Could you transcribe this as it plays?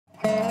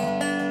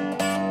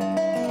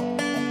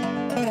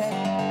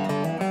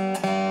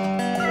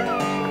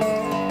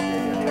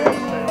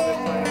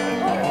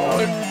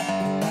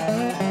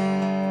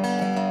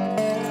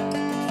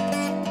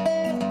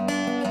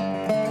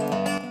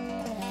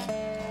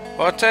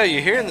Well, I tell you,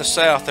 here in the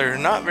South, there are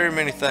not very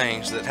many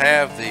things that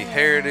have the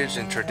heritage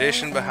and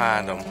tradition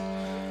behind them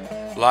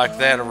like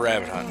that of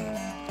rabbit hunting.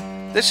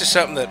 This is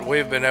something that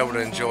we've been able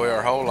to enjoy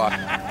our whole life,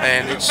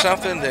 and it's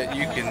something that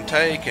you can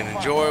take and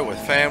enjoy with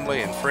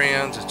family and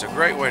friends. It's a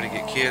great way to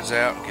get kids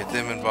out and get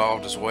them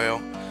involved as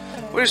well.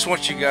 We just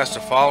want you guys to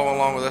follow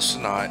along with us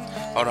tonight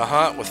on a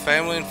hunt with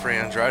family and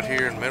friends right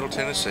here in Middle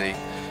Tennessee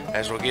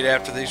as we'll get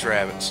after these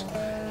rabbits.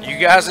 You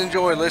guys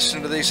enjoy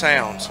listening to these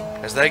hounds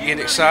as they get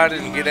excited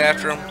and get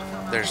after them.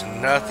 There's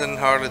nothing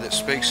hardly that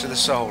speaks to the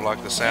soul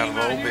like the sound of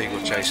old beagle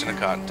chasing a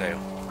cottontail.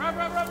 Come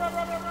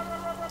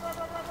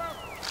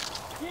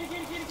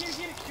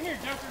here,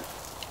 Joker.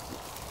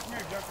 Come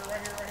here, Joker. Right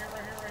here.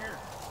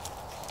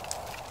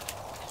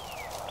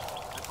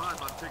 They're probably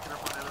about to pick it up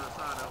on the other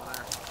side over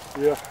there.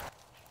 Yeah.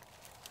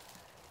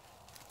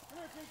 Come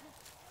here, Peaches.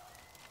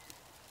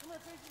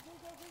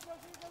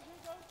 Here he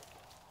goes.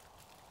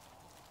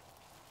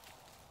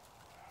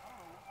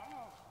 I don't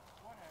know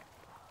what happened.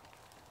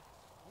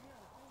 We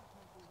never seen him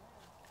come through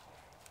there.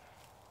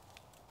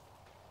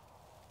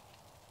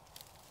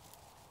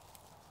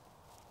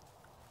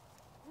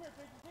 Come here,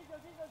 Peaches.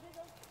 He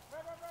goes.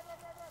 Right.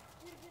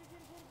 Get it.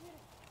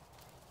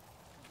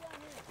 Get down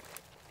here.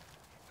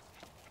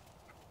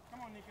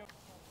 Come on, Nico.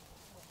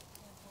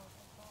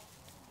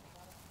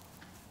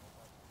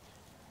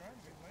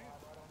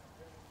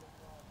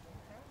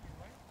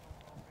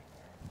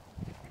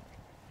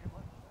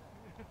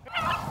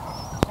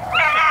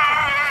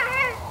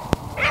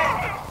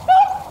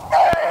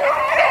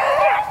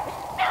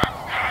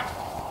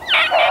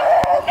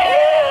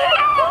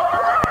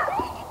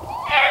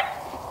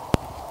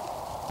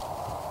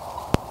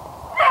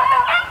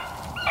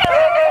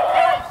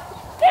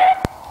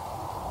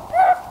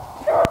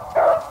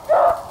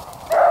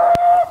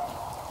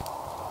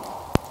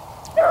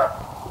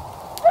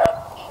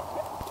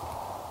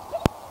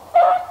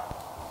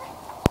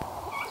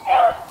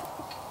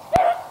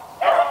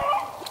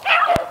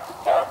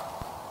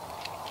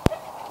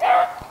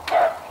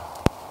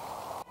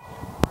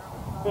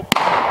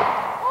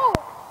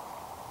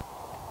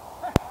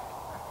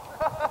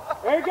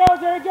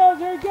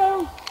 There he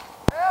goes.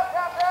 Help.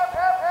 Rub.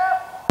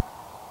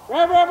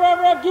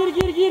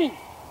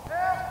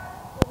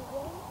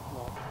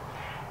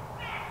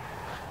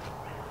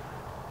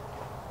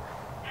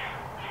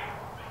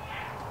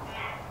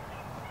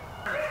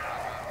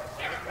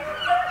 Get him.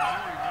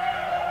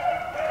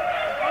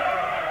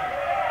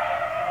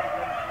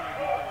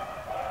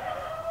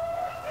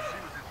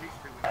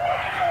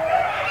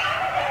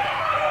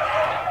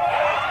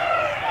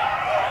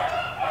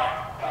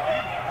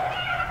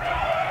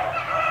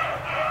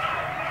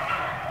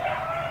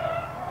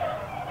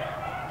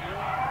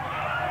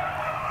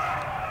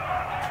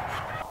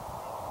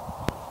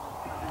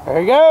 There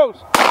he goes.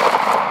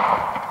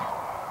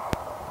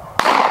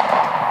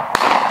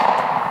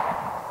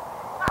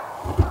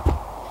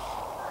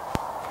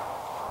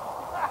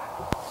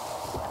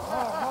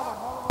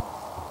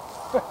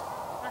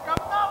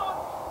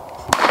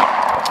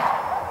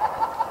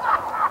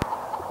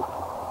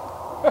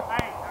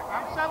 Hey,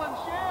 I'm selling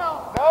shell.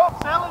 Nope.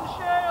 Selling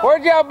shell.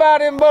 Where'd y'all buy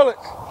them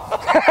bullets?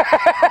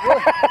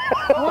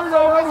 Where'd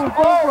y'all come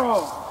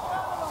from?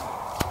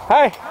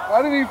 Hey,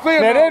 Why did he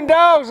feel now them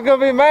dogs are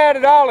gonna be mad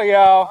at all of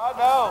y'all. I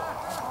know.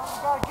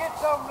 You gotta get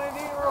something, they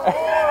need a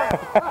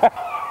reward.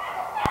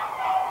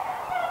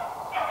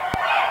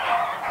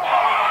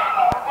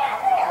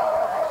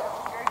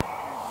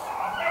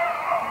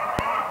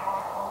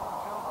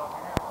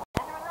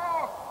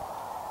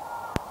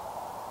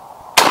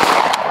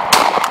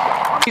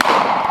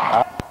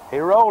 He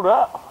rolled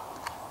up.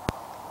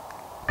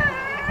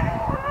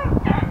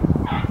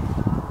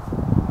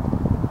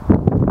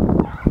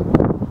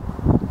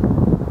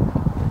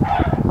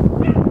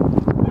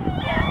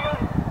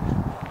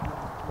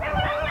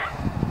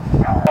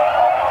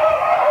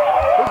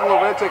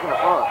 Taking the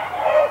front.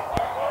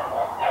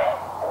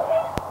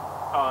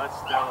 Oh, that's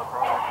Stella,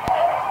 probably.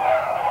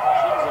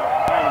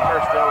 I named her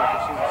Stella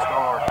because she's a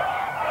star.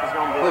 She's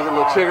gonna be. There's a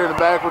little chigger in the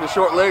back with the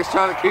short legs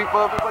trying to keep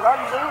up. He's like, I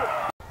can do it.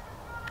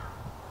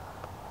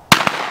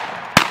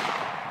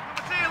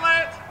 See you,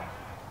 Lance.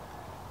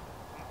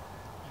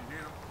 Did you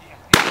hear him?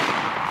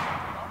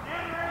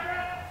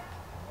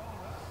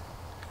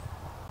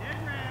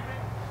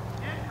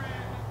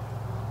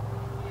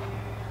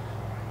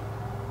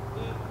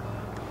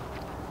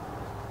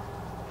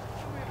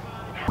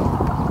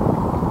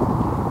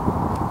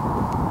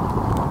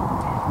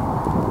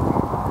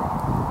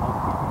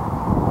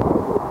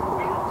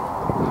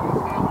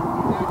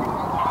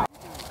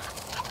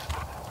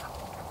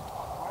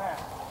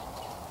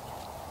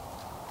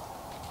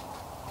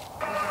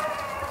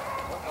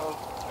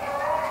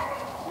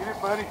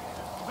 Buddy. You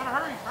better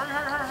hurry.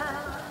 Hurry.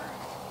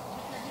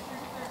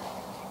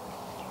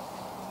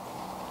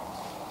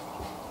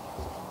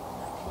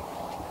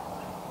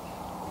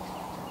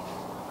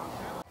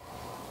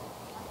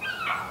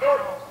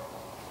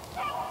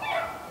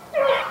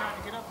 Trying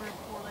to get up here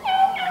before they get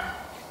over here.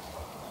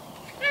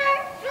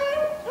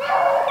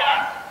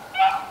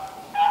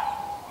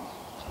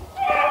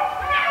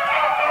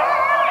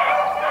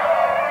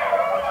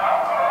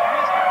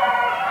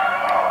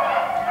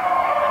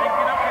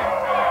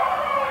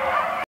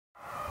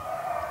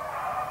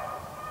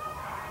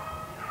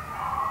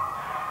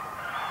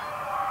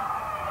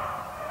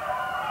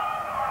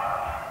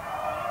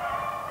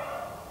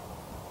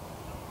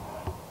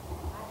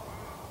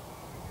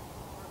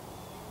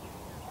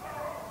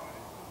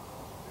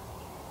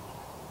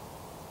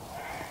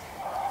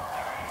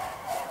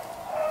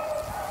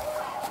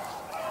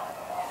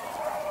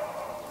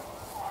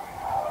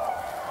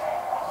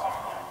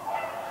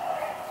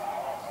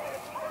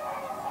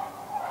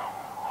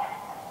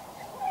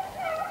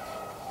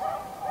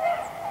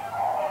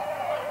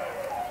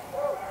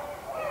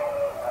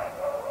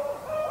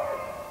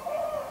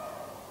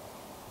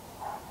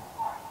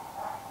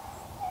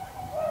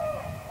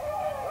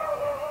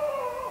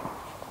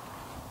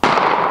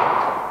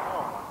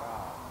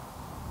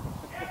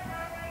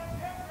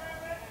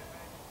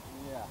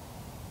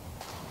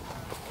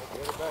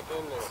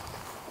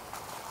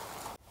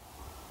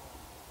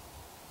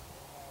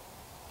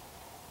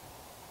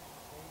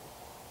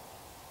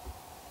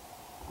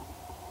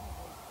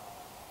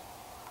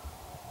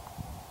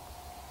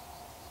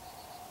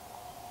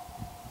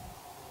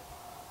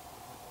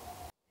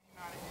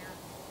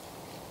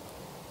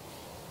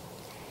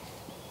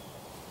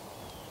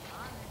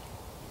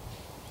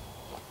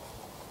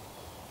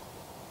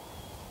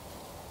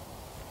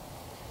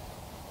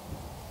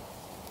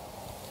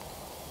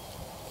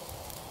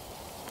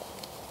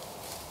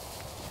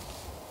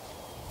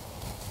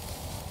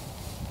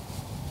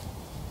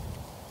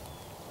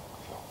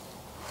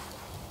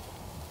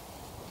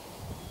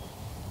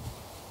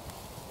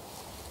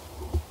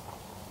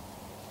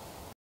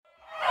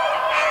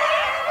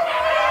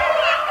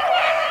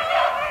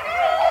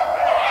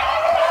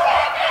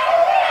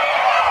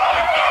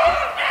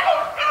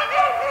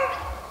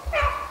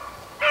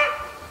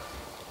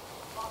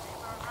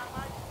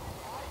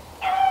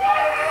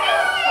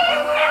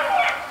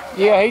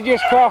 Yeah, he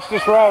just crossed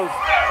this road.